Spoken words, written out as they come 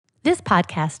This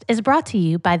podcast is brought to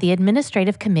you by the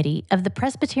Administrative Committee of the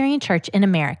Presbyterian Church in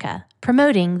America,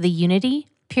 promoting the unity,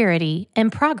 purity,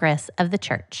 and progress of the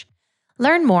Church.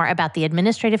 Learn more about the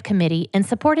Administrative Committee and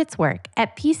support its work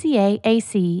at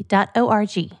pcaac.org.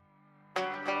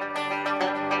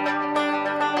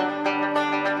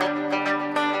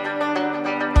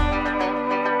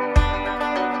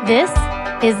 This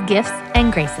is Gifts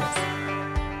and Graces.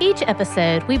 Each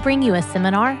episode, we bring you a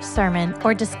seminar, sermon,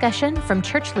 or discussion from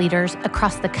church leaders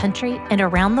across the country and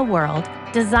around the world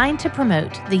designed to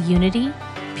promote the unity,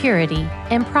 purity,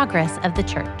 and progress of the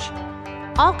church.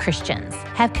 All Christians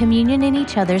have communion in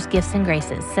each other's gifts and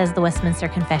graces, says the Westminster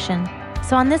Confession.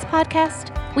 So on this podcast,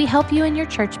 we help you and your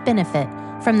church benefit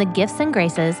from the gifts and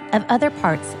graces of other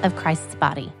parts of Christ's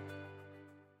body.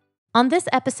 On this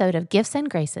episode of Gifts and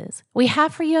Graces, we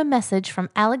have for you a message from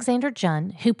Alexander Jun,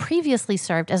 who previously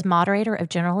served as moderator of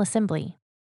General Assembly.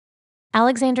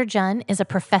 Alexander Jun is a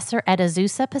professor at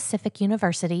Azusa Pacific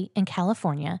University in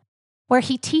California, where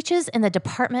he teaches in the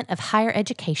Department of Higher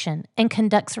Education and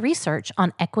conducts research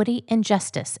on equity and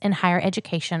justice in higher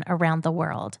education around the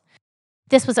world.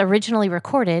 This was originally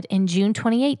recorded in June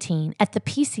 2018 at the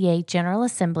PCA General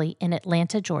Assembly in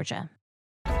Atlanta, Georgia.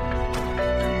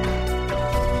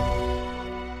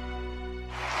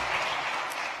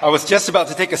 I was just about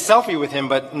to take a selfie with him,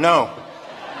 but no.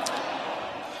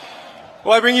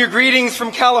 Well, I bring you greetings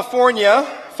from California,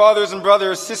 fathers and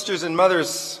brothers, sisters and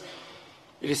mothers.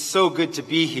 It is so good to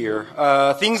be here.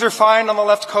 Things are fine on the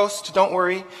left coast, don't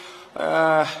worry.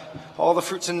 All the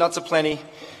fruits and nuts aplenty.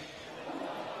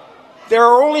 There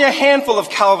are only a handful of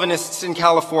Calvinists in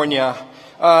California,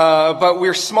 but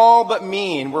we're small but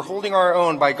mean. We're holding our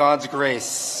own by God's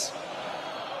grace.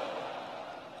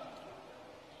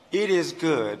 It is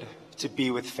good to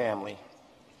be with family.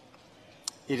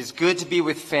 It is good to be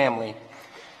with family.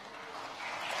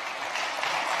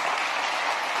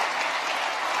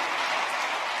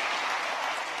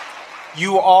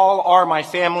 You all are my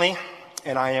family,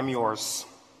 and I am yours.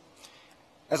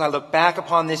 As I look back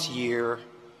upon this year,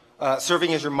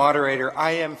 serving as your moderator,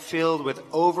 I am filled with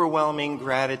overwhelming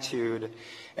gratitude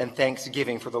and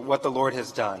thanksgiving for what the Lord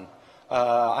has done.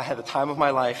 I had the time of my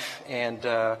life, and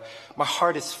my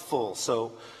heart is full,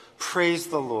 so praise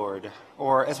the Lord.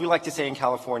 Or, as we like to say in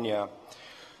California,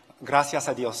 gracias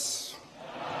a Dios.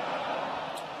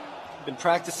 I've been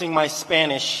practicing my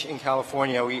Spanish in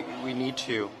California. We need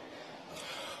to.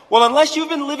 Well, unless you've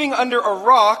been living under a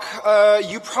rock,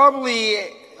 you probably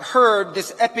heard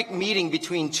this epic meeting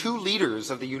between two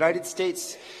leaders of the United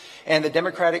States and the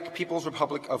Democratic People's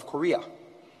Republic of Korea.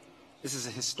 This is a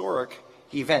historic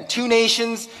event. Two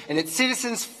nations and its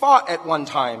citizens fought at one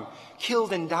time,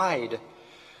 killed and died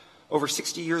over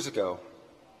 60 years ago.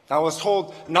 I was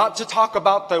told not to talk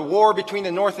about the war between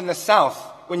the North and the South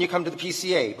when you come to the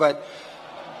PCA, but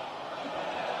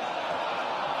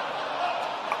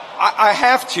I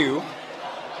have to.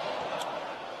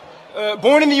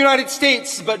 Born in the United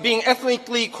States, but being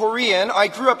ethnically Korean, I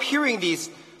grew up hearing these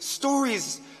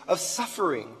stories of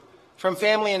suffering from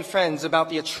family and friends about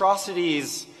the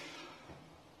atrocities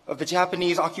of the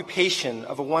Japanese occupation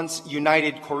of a once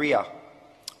united Korea.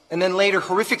 And then later,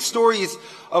 horrific stories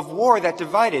of war that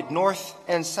divided North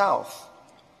and South.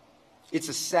 It's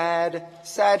a sad,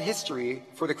 sad history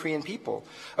for the Korean people.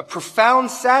 A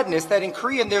profound sadness that in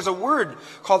Korean there's a word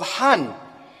called han.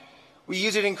 We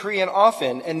use it in Korean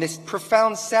often, and this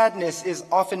profound sadness is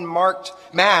often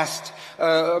masked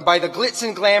by the glitz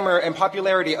and glamour and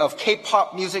popularity of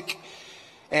K-pop music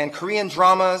and Korean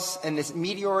dramas and this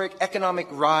meteoric economic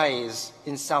rise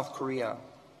in South Korea.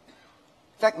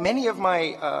 In fact, many of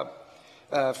my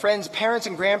friends, parents,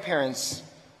 and grandparents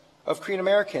of Korean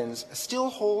Americans still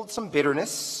hold some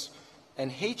bitterness and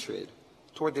hatred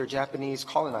toward their Japanese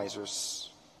colonizers,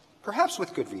 perhaps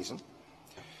with good reason.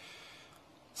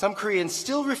 Some Koreans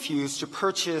still refuse to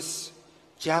purchase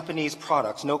Japanese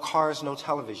products, no cars, no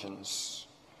televisions.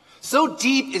 So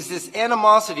deep is this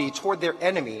animosity toward their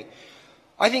enemy,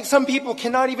 I think some people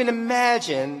cannot even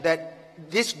imagine that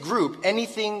this group,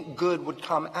 anything good would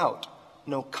come out.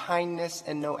 No kindness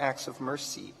and no acts of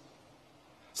mercy.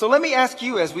 So let me ask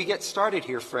you as we get started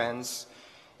here, friends,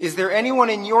 is there anyone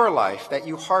in your life that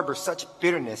you harbor such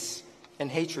bitterness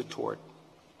and hatred toward?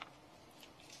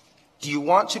 Do you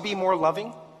want to be more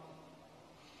loving?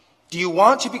 Do you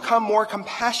want to become more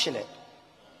compassionate?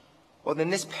 Well, then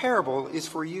this parable is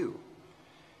for you,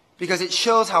 because it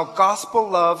shows how gospel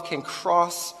love can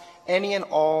cross any and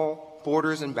all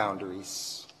borders and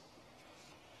boundaries.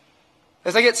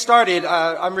 As I get started,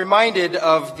 I'm reminded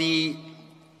of the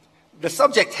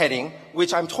subject heading,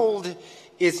 which I'm told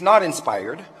is not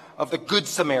inspired, of the Good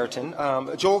Samaritan,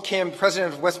 Joel Kim,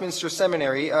 president of Westminster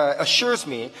Seminary, assures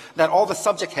me that all the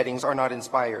subject headings are not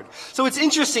inspired. So it's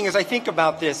interesting as I think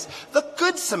about this, the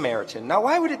Good Samaritan. Now,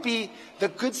 why would it be the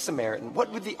Good Samaritan?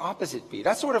 What would the opposite be?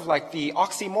 That's sort of like the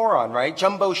oxymoron, right?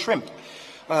 Jumbo shrimp.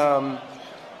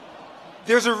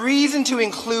 There's a reason to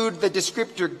include the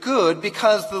descriptor good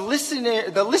because the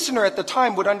listener at the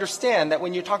time would understand that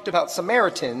when you talked about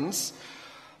Samaritans,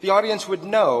 the audience would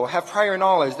have prior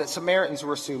knowledge that Samaritans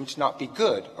were assumed to not be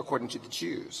good, according to the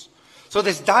Jews. So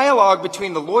this dialogue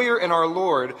between the lawyer and our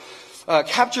Lord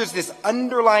captures this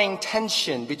underlying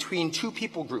tension between two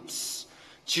people groups,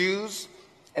 Jews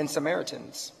and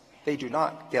Samaritans. They do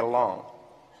not get along.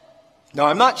 Now,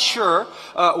 I'm not sure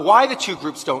why the two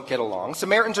groups don't get along.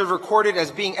 Samaritans are recorded as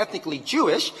being ethnically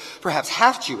Jewish, perhaps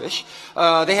half Jewish.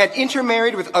 They had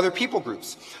intermarried with other people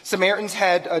groups. Samaritans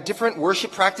had different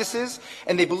worship practices,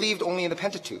 and they believed only in the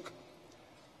Pentateuch.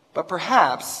 But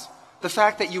perhaps the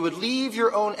fact that you would leave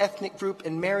your own ethnic group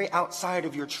and marry outside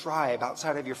of your tribe,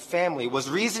 outside of your family, was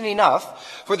reason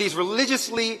enough for these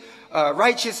religiously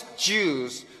righteous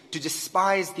Jews to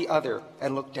despise the other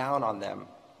and look down on them.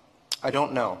 I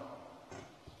don't know.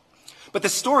 But the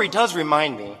story does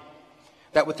remind me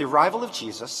that with the arrival of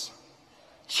Jesus,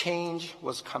 change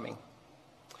was coming.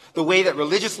 The way that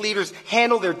religious leaders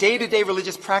handled their day-to-day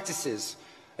religious practices,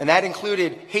 and that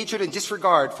included hatred and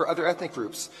disregard for other ethnic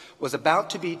groups, was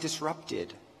about to be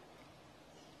disrupted.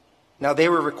 Now they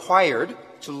were required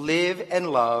to live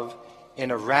and love in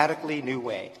a radically new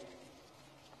way.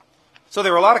 So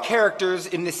there are a lot of characters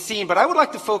in this scene, but I would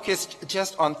like to focus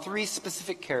just on three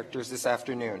specific characters this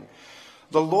afternoon.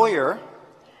 The lawyer,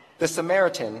 the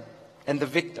Samaritan, and the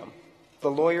victim.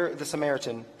 The lawyer, the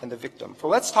Samaritan, and the victim. So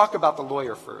let's talk about the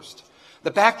lawyer first.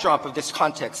 The backdrop of this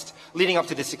context leading up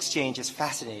to this exchange is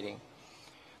fascinating.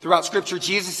 Throughout Scripture,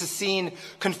 Jesus is seen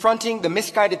confronting the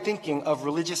misguided thinking of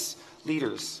religious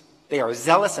leaders. They are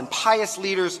zealous and pious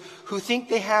leaders who think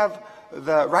they have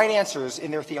the right answers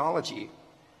in their theology.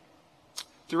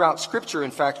 Throughout Scripture,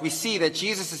 in fact, we see that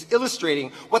Jesus is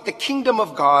illustrating what the kingdom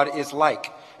of God is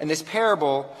like. And this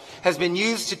parable has been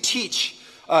used to teach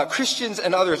Christians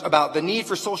and others about the need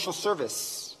for social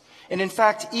service. And in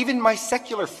fact, even my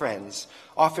secular friends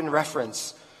often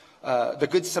reference the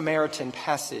Good Samaritan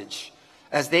passage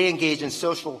as they engage in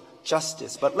social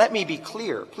justice. But let me be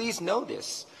clear. Please know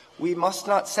this. We must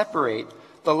not separate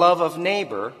the love of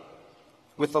neighbor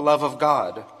with the love of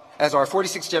God, as our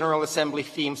 46th General Assembly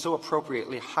theme so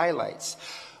appropriately highlights.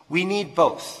 We need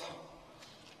both.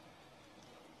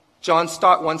 John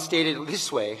Stott once stated it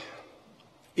this way: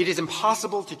 it is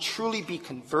impossible to truly be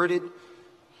converted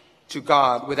to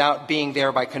God without being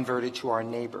thereby converted to our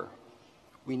neighbor.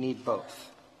 We need both.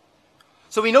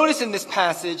 So we notice in this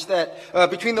passage that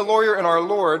between the lawyer and our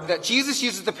Lord, that Jesus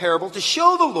uses the parable to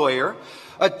show the lawyer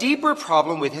a deeper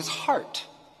problem with his heart.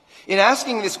 In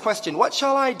asking this question, what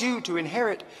shall I do to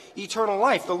inherit eternal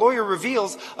life? The lawyer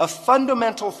reveals a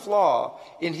fundamental flaw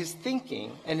in his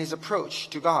thinking and his approach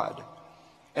to God.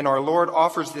 And our Lord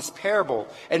offers this parable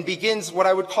and begins what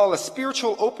I would call a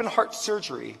spiritual open heart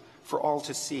surgery for all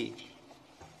to see.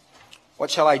 What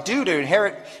shall I do to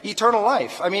inherit eternal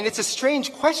life? I mean, it's a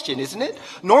strange question, isn't it?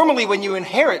 Normally, when you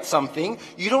inherit something,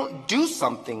 you don't do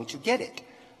something to get it.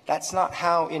 That's not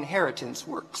how inheritance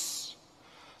works.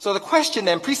 So the question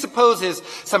then presupposes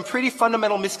some pretty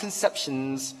fundamental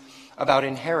misconceptions about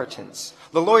inheritance.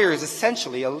 The lawyer is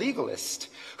essentially a legalist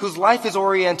whose life is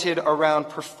oriented around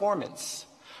performance,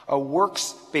 a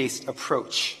works-based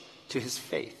approach to his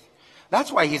faith.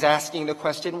 That's why he's asking the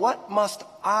question, what must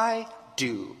I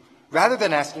do? Rather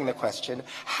than asking the question,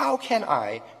 how can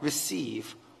I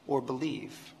receive or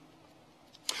believe?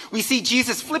 We see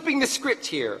Jesus flipping the script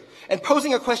here and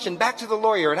posing a question back to the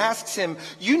lawyer and asks him,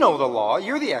 you know the law,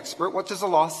 you're the expert, what does the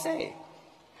law say?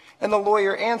 And the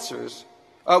lawyer answers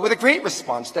with a great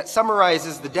response that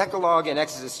summarizes the Decalogue in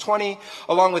Exodus 20,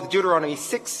 along with Deuteronomy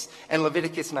 6 and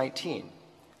Leviticus 19.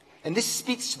 And this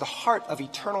speaks to the heart of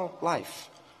eternal life.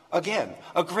 Again,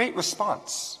 a great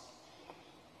response.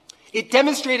 It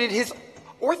demonstrated his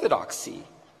orthodoxy.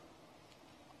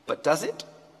 But does it?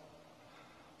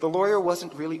 The lawyer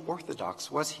wasn't really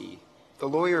orthodox, was he? The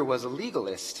lawyer was a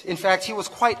legalist. In fact, he was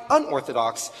quite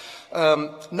unorthodox,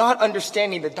 not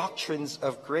understanding the doctrines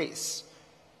of grace.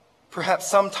 Perhaps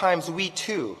sometimes we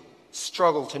too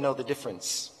struggle to know the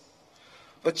difference.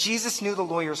 But Jesus knew the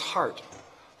lawyer's heart,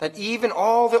 that even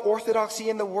all the orthodoxy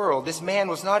in the world, this man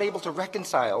was not able to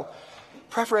reconcile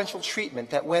preferential treatment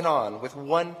that went on with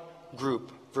one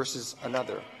group versus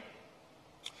another.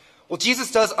 Well,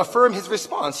 Jesus does affirm his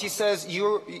response. He says,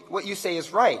 what you say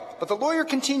is right. But the lawyer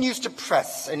continues to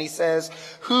press, and he says,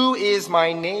 who is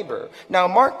my neighbor? Now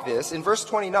mark this, in verse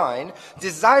 29,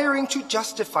 desiring to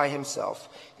justify himself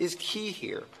is key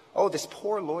here. Oh, this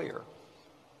poor lawyer.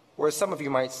 Or as some of you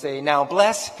might say, now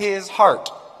bless his heart.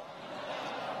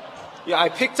 Yeah, I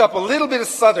picked up a little bit of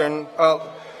Southern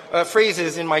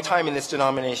phrases in my time in this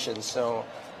denomination. So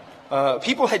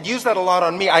people had used that a lot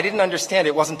on me. I didn't understand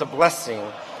it wasn't a blessing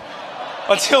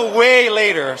until way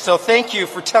later. So thank you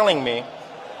for telling me.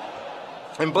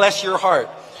 And bless your heart.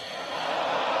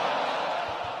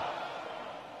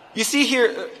 You see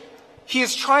here, he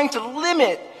is trying to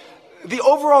limit the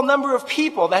overall number of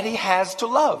people that he has to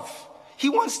love. He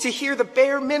wants to hear the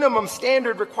bare minimum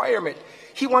standard requirement.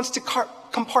 He wants to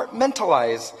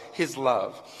compartmentalize his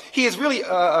love. He is really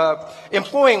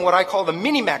employing what I call the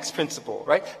minimax principle,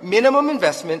 right? Minimum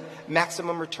investment,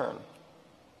 maximum return.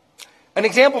 An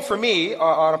example for me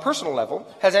on a personal level,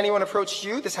 has anyone approached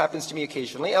you? This happens to me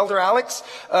occasionally. Elder Alex,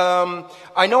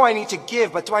 I know I need to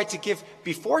give, but do I have to give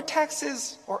before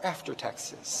taxes or after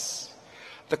taxes?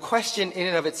 The question in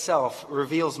and of itself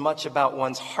reveals much about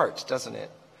one's heart, doesn't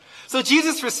it? So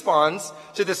Jesus responds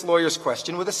to this lawyer's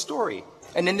question with a story.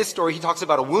 And in this story, he talks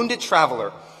about a wounded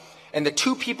traveler and the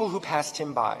two people who passed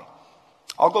him by.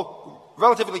 I'll go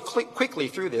relatively quickly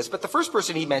through this, but the first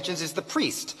person he mentions is the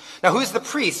priest. Now, who is the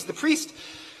priest? The priest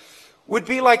would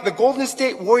be like the Golden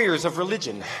State Warriors of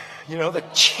religion. You know, the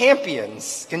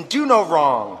champions, can do no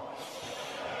wrong.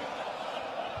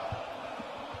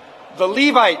 The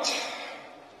Levite,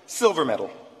 silver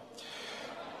medal.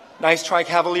 Nice try,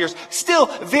 Cavaliers. Still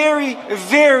very,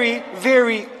 very,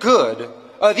 very good.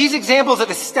 These examples of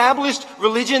established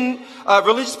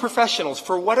religious professionals,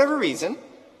 for whatever reason,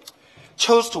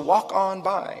 chose to walk on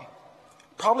by.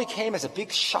 Probably came as a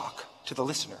big shock to the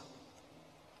listener.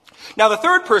 Now, the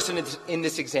third person in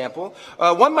this example,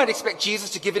 one might expect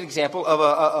Jesus to give an example of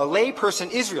a lay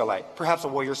person Israelite, perhaps a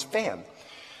Warriors fan.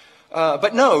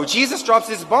 But no, Jesus drops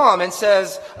his bomb and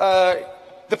says,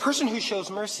 the person who shows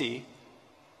mercy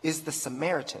is the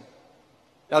Samaritan.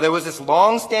 Now, there was this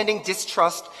long-standing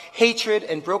distrust, hatred,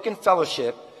 and broken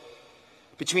fellowship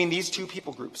between these two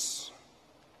people groups.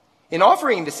 In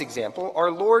offering this example,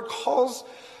 our Lord calls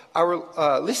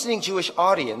our listening Jewish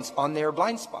audience on their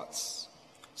blind spots.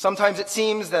 Sometimes it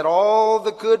seems that all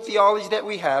the good theology that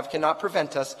we have cannot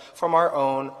prevent us from our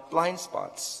own blind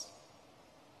spots.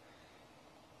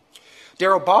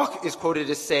 Darrell Bach is quoted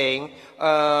as saying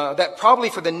that probably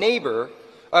for the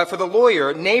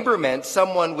lawyer, neighbor meant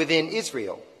someone within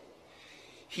Israel.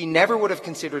 He never would have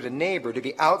considered a neighbor to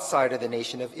be outside of the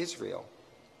nation of Israel.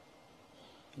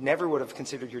 Never would have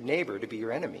considered your neighbor to be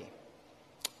your enemy.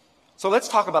 So let's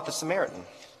talk about the Samaritan.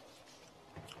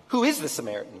 Who is the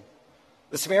Samaritan?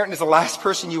 The Samaritan is the last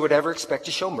person you would ever expect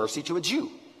to show mercy to a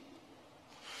Jew.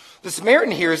 The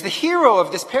Samaritan here is the hero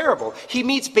of this parable. He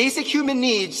meets basic human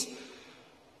needs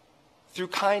through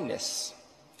kindness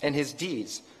and his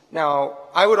deeds. Now,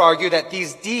 I would argue that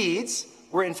these deeds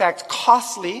were in fact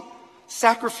costly,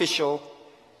 sacrificial,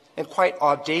 and quite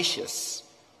audacious.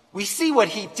 We see what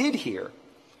he did here.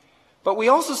 But we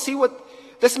also see what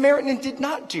the Samaritan did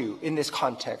not do in this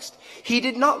context. He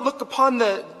did not look upon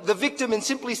the victim and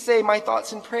simply say, my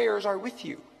thoughts and prayers are with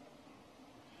you.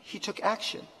 He took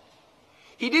action.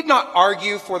 He did not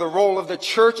argue for the role of the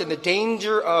church and the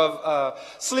danger of a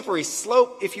slippery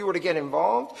slope if you were to get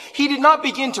involved. He did not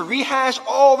begin to rehash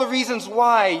all the reasons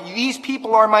why these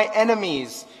people are my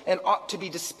enemies and ought to be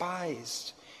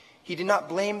despised. He did not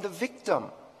blame the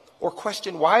victim or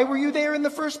question, why were you there in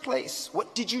the first place?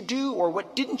 What did you do or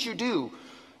what didn't you do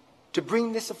to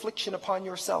bring this affliction upon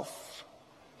yourself?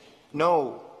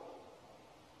 No.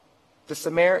 The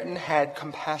Samaritan had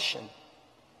compassion.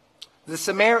 The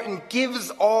Samaritan gives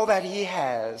all that he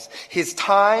has, his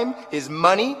time, his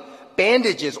money,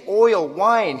 bandages, oil,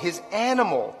 wine, his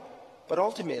animal, but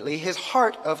ultimately his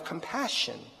heart of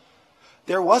compassion.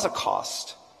 There was a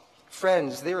cost.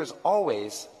 Friends, there is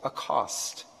always a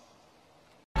cost.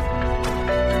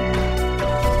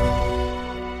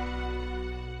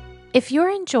 If you're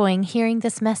enjoying hearing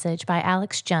this message by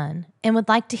Alex Jun and would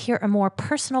like to hear a more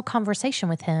personal conversation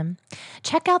with him,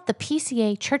 check out the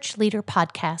PCA Church Leader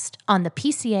podcast on the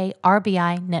PCA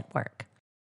RBI network.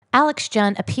 Alex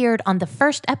Jun appeared on the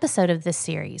first episode of this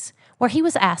series, where he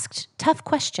was asked tough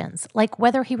questions like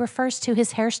whether he refers to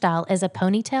his hairstyle as a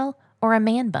ponytail or a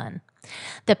man bun.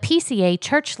 The PCA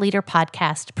Church Leader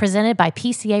podcast, presented by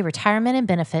PCA Retirement and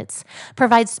Benefits,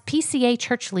 provides PCA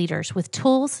church leaders with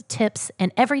tools, tips,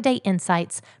 and everyday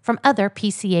insights from other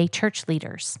PCA church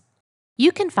leaders.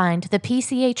 You can find the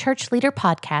PCA Church Leader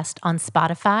podcast on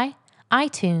Spotify,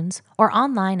 iTunes, or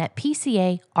online at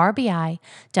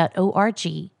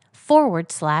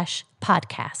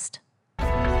pcarbi.org/podcast.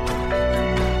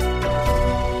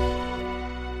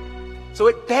 So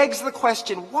it begs the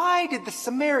question, why did the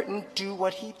Samaritan do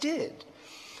what he did?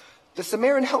 The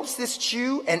Samaritan helps this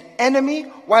Jew, an enemy,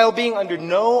 while being under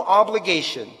no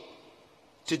obligation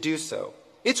to do so.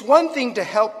 It's one thing to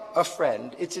help a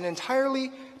friend. It's an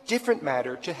entirely different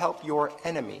matter to help your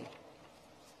enemy.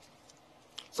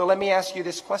 So let me ask you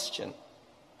this question.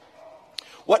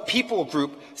 What people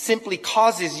group simply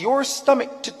causes your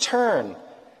stomach to turn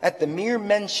at the mere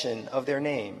mention of their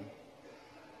name?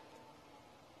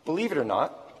 Believe it or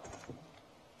not,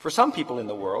 for some people in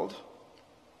the world,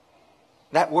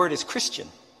 that word is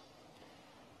Christian.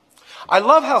 I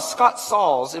love how Scott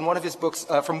Sauls, in one of his books,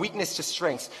 From Weakness to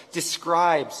Strength,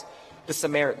 describes the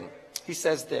Samaritan. He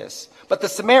says this: "But the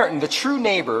Samaritan, the true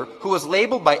neighbor, who was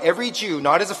labeled by every Jew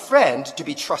not as a friend to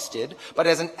be trusted, but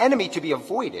as an enemy to be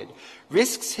avoided,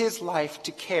 risks his life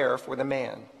to care for the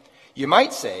man. You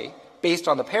might say, based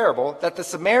on the parable, that the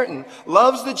Samaritan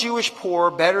loves the Jewish poor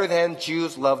better than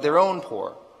Jews love their own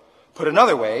poor. Put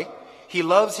another way, he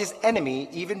loves his enemy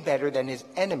even better than his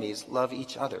enemies love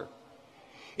each other.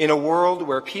 In a world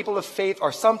where people of faith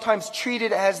are sometimes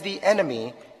treated as the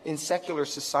enemy in secular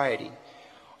society,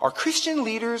 are Christian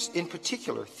leaders in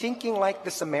particular thinking like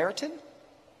the Samaritan?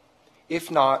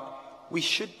 If not, we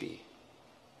should be."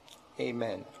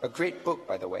 Amen. A great book,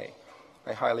 by the way.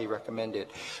 I highly recommend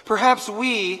it. Perhaps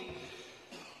we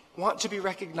want to be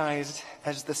recognized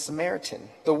as the Samaritan,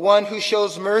 the one who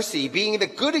shows mercy, being the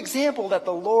good example that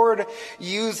the Lord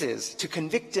uses to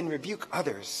convict and rebuke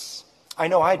others. I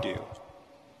know I do.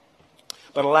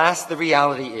 But alas, the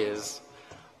reality is,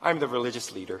 I'm the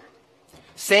religious leader,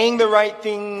 saying the right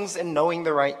things and knowing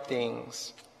the right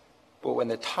things. But when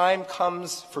the time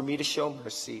comes for me to show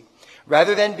mercy,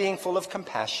 rather than being full of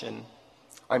compassion,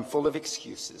 I'm full of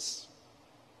excuses.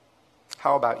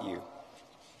 How about you?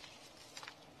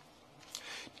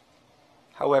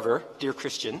 However, dear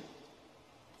Christian,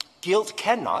 guilt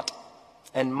cannot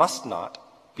and must not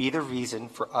be the reason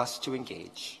for us to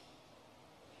engage.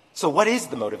 So what is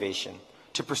the motivation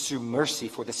to pursue mercy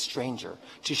for the stranger,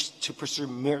 to pursue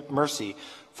mercy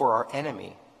for our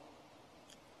enemy?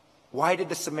 Why did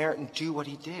the Samaritan do what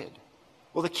he did?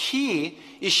 Well, the key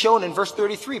is shown in verse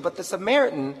 33. "But the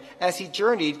Samaritan, as he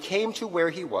journeyed, came to where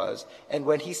he was, and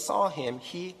when he saw him,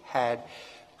 he had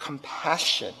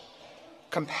compassion."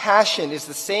 Compassion is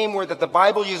the same word that the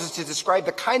Bible uses to describe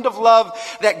the kind of love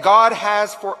that God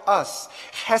has for us.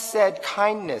 Hesed,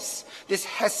 kindness. This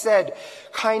hesed,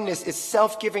 kindness, is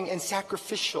self-giving and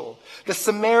sacrificial. The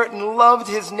Samaritan loved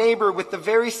his neighbor with the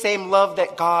very same love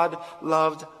that God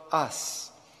loved us.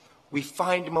 We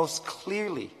find most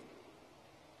clearly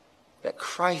that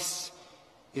Christ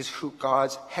is who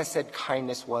God's hesed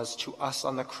kindness was to us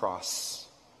on the cross.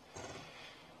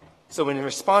 So in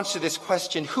response to this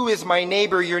question, who is my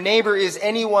neighbor? Your neighbor is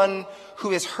anyone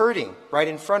who is hurting right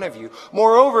in front of you.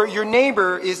 Moreover, your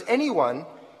neighbor is anyone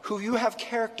who you have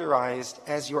characterized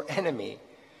as your enemy,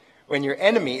 when your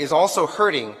enemy is also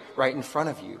hurting right in front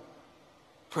of you.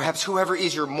 Perhaps whoever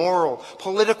is your moral,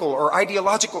 political, or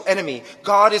ideological enemy,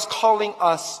 God is calling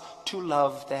us to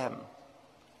love them.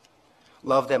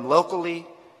 Love them locally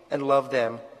and love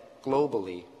them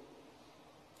globally.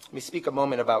 Let me speak a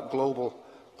moment about global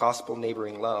gospel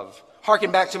neighboring love. Harken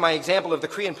back to my example of the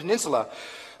Korean Peninsula.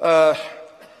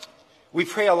 We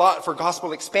pray a lot for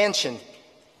gospel expansion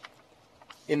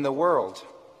in the world.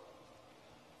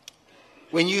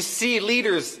 When you see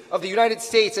leaders of the United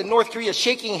States and North Korea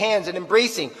shaking hands and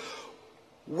embracing,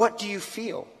 what do you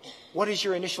feel? What is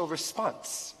your initial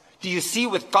response? Do you see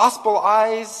with gospel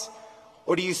eyes,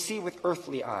 or do you see with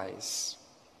earthly eyes?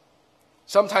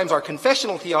 Sometimes our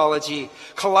confessional theology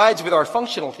collides with our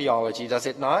functional theology, does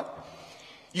it not?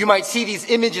 You might see these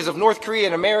images of North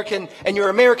Korean American, and your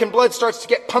American blood starts to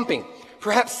get pumping.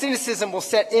 Perhaps cynicism will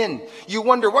set in. You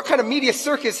wonder what kind of media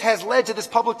circus has led to this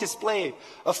public display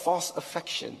of false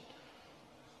affection.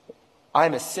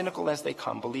 I'm as cynical as they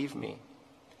come, believe me.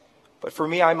 But for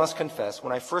me, I must confess,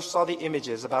 when I first saw the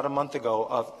images about a month ago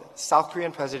of South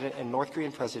Korean president and North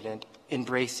Korean president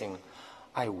embracing,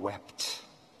 I wept.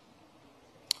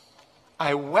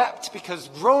 I wept because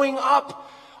growing up,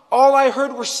 all I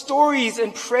heard were stories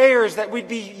and prayers that we'd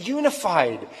be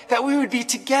unified, that we would be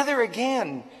together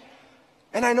again.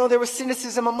 And I know there was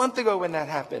cynicism a month ago when that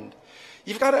happened.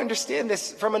 You've got to understand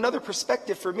this from another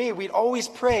perspective. For me, we'd always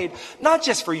prayed, not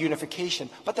just for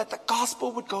unification, but that the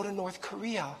gospel would go to North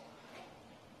Korea.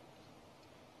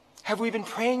 Have we been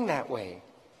praying that way?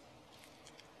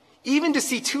 Even to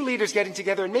see two leaders getting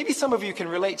together, and maybe some of you can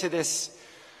relate to this,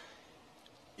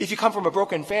 If you come from a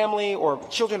broken family or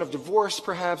children of divorce,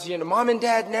 perhaps, mom and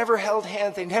dad never held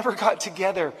hands. They never got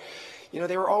together.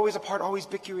 They were always apart, always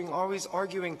bickering, always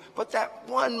arguing. But that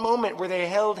one moment where they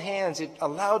held hands, it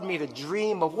allowed me to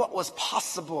dream of what was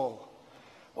possible.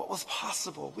 What was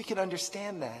possible. We could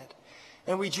understand that.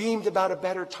 And we dreamed about a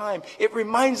better time. It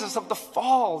reminds us of the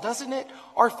fall, doesn't it?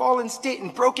 Our fallen state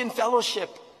and broken fellowship.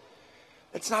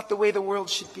 It's not the way the world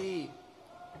should be.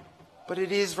 But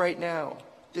it is right now,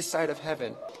 this side of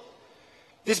heaven.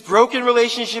 This broken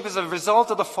relationship is a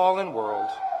result of the fallen world.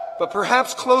 But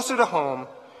perhaps closer to home,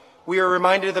 we are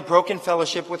reminded of the broken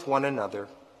fellowship with one another.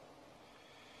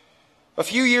 A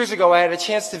few years ago, I had a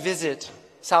chance to visit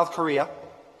South Korea.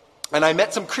 And I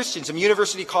met some Christians, some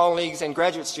university colleagues and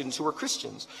graduate students who were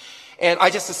Christians. And I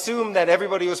just assumed that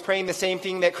everybody was praying the same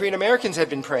thing that Korean Americans had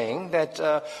been praying,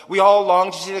 that we all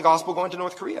long to see the gospel go into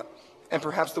North Korea. And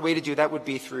perhaps the way to do that would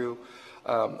be through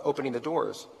opening the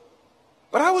doors.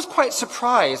 But I was quite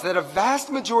surprised that a vast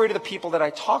majority of the people that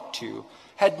I talked to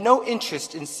had no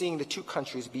interest in seeing the two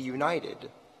countries be united.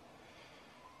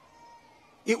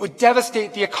 It would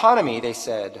devastate the economy, they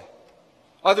said.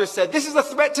 Others said, this is a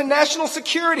threat to national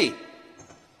security.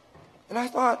 And I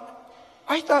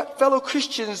thought fellow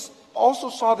Christians also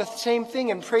saw the same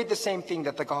thing and prayed the same thing,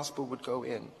 that the gospel would go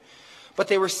in. But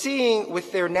they were seeing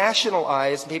with their national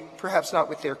eyes, perhaps not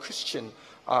with their Christian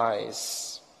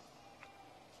eyes.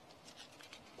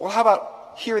 Well, how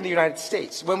about here in the United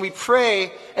States? When we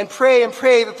pray and pray and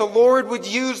pray that the Lord would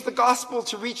use the gospel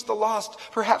to reach the lost,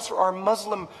 perhaps for our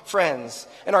Muslim friends.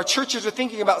 And our churches are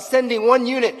thinking about sending one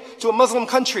unit to a Muslim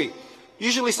country.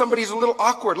 Usually somebody's a little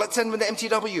awkward. Let's send them to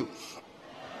MTW.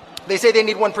 They say they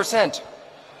need 1%.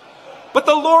 But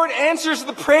the Lord answers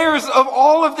the prayers of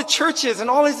all of the churches and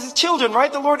all his children,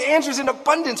 right? The Lord answers in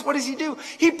abundance. What does he do?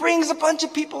 He brings a bunch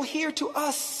of people here to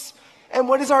us. And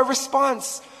what is our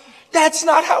response? That's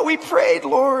not how we prayed,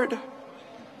 Lord.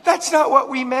 That's not what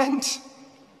we meant.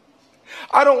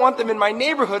 I don't want them in my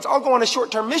neighborhoods. I'll go on a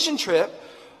short-term mission trip,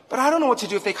 but I don't know what to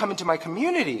do if they come into my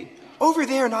community. Over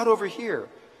there, not over here.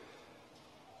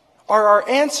 Are our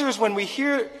answers when we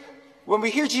hear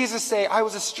Jesus say, I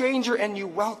was a stranger and you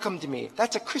welcomed me?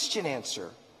 That's a Christian answer.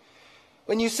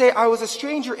 When you say, I was a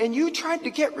stranger and you tried to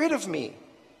get rid of me,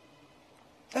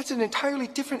 that's an entirely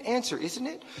different answer, isn't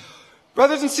it?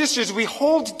 Brothers and sisters, we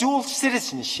hold dual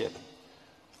citizenship.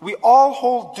 We all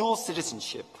hold dual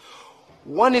citizenship.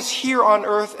 One is here on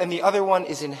earth and the other one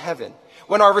is in heaven.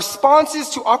 When our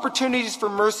responses to opportunities for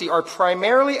mercy are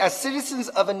primarily as citizens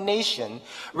of a nation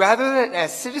rather than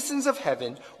as citizens of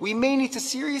heaven, we may need to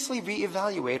seriously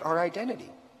reevaluate our identity.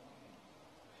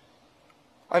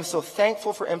 I'm so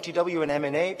thankful for MTW and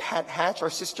M&A, Pat Hatch, our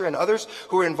sister, and others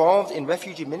who are involved in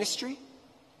refugee ministry.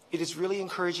 It is really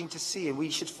encouraging to see, and we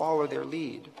should follow their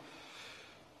lead.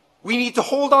 We need to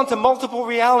hold on to multiple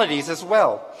realities as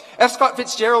well. F. Scott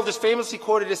Fitzgerald is famously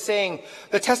quoted as saying,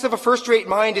 the test of a first-rate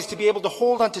mind is to be able to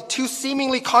hold on to two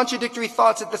seemingly contradictory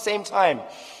thoughts at the same time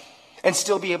and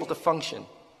still be able to function.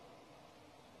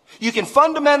 You can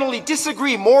fundamentally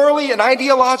disagree morally and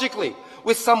ideologically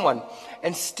with someone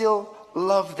and still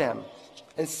love them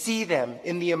and see them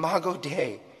in the imago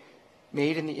Dei,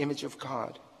 made in the image of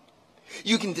God.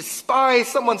 You can despise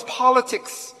someone's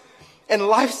politics and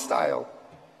lifestyle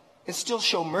and still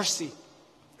show mercy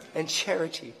and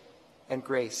charity and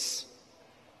grace.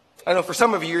 I know for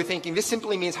some of you, you're thinking, this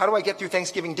simply means, how do I get through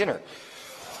Thanksgiving dinner?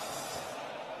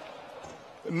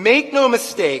 Make no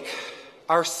mistake,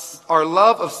 our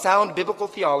love of sound biblical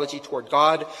theology toward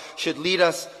God should lead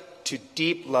us to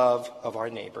deep love of our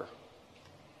neighbor.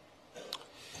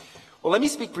 Well, let me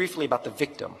speak briefly about the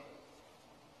victim.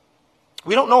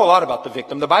 We don't know a lot about the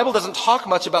victim. The Bible doesn't talk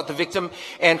much about the victim,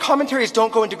 and commentaries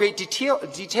don't go into great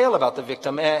detail about the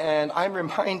victim. And I'm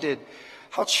reminded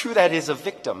how true that is of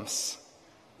victims,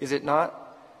 is it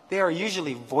not? They are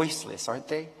usually voiceless, aren't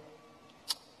they?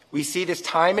 We see this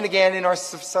time and again in our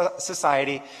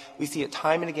society. We see it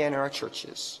time and again in our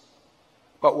churches.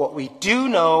 But what we do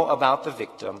know about the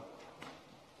victim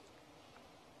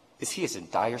is he is in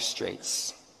dire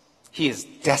straits. He is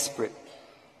desperate.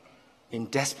 In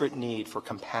desperate need for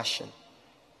compassion.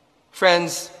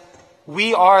 Friends,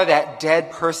 we are that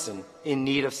dead person in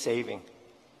need of saving.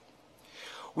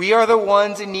 We are the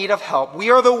ones in need of help. We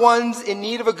are the ones in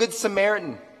need of a good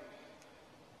Samaritan.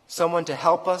 Someone to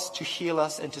help us, to heal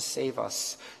us, and to save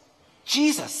us.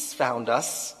 Jesus found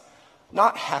us,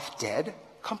 not half dead,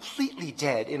 completely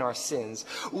dead in our sins.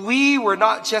 We were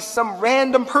not just some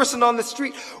random person on the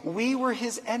street. We were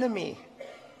his enemy,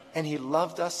 and he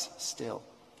loved us still.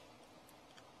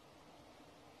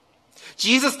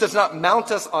 Jesus does not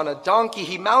mount us on a donkey.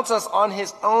 He mounts us on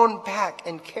his own back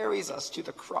and carries us to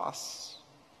the cross.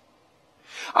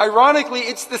 Ironically,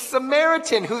 it's the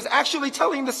Samaritan who's actually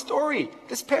telling the story,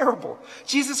 this parable.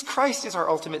 Jesus Christ is our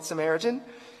ultimate Samaritan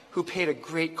who paid a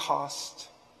great cost.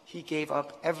 He gave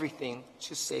up everything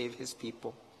to save his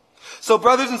people. So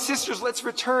brothers and sisters, let's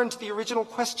return to the original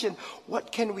question.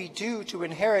 What can we do to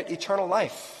inherit eternal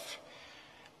life?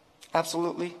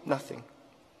 Absolutely nothing.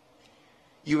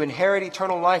 You inherit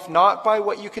eternal life not by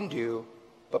what you can do,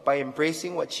 but by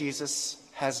embracing what Jesus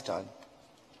has done.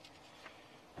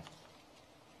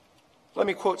 Let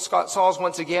me quote Scott Sauls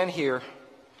once again here,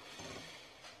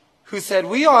 who said,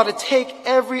 "We ought to take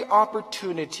every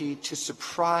opportunity to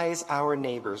surprise our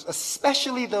neighbors,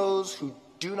 especially those who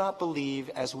do not believe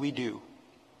as we do.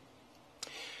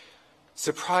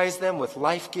 Surprise them with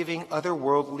life-giving,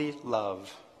 otherworldly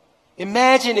love.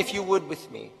 Imagine, if you would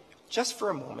with me, just for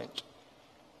a moment,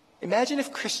 imagine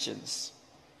if Christians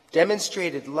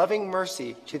demonstrated loving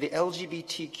mercy to the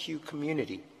LGBTQ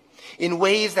community in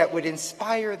ways that would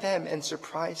inspire them and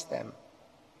surprise them.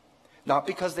 Not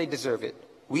because they deserve it.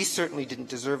 We certainly didn't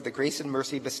deserve the grace and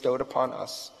mercy bestowed upon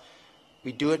us.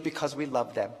 We do it because we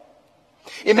love them.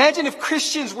 Imagine if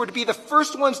Christians were to be the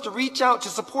first ones to reach out to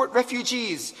support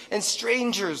refugees and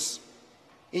strangers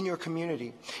in your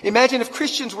community. Imagine if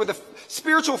Christians were the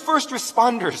spiritual first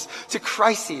responders to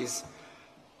crises,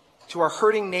 to our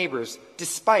hurting neighbors,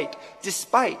 despite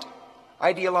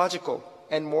ideological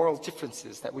and moral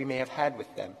differences that we may have had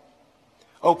with them.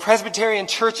 Oh, Presbyterian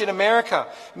Church in America,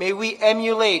 may we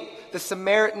emulate the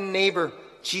Samaritan neighbor,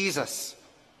 Jesus,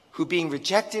 who being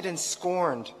rejected and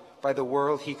scorned by the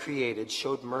world he created,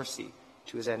 showed mercy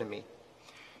to his enemy.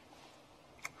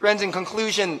 Friends, in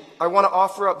conclusion, I want to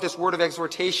offer up this word of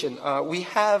exhortation. We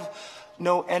have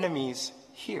no enemies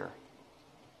here.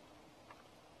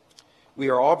 We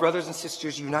are all brothers and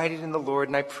sisters united in the Lord,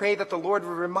 and I pray that the Lord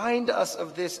will remind us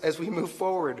of this as we move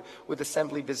forward with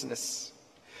assembly business.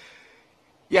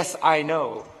 Yes, I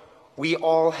know, we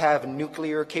all have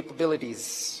nuclear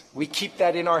capabilities. We keep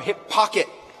that in our hip pocket,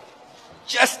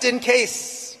 just in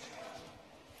case.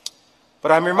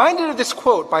 But I'm reminded of this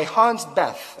quote by Hans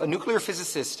Bethe, a nuclear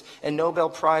physicist and Nobel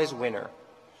Prize winner.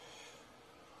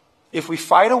 If we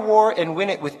fight a war and win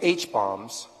it with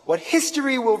H-bombs, what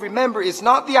history will remember is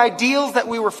not the ideals that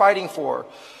we were fighting for,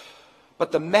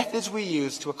 but the methods we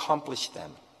used to accomplish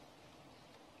them.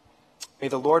 May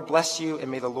the Lord bless you,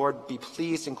 and may the Lord be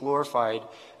pleased and glorified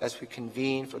as we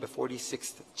convene for the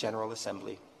 46th General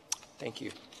Assembly. Thank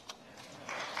you.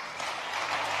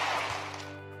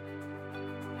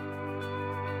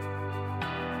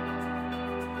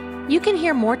 You can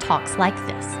hear more talks like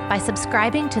this by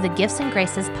subscribing to the Gifts and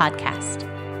Graces podcast.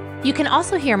 You can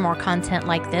also hear more content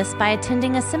like this by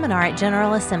attending a seminar at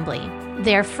General Assembly.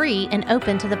 They're free and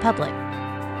open to the public.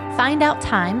 Find out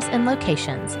times and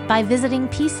locations by visiting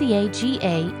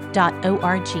pcaga.org.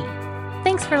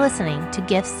 Thanks for listening to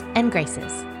Gifts and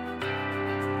Graces.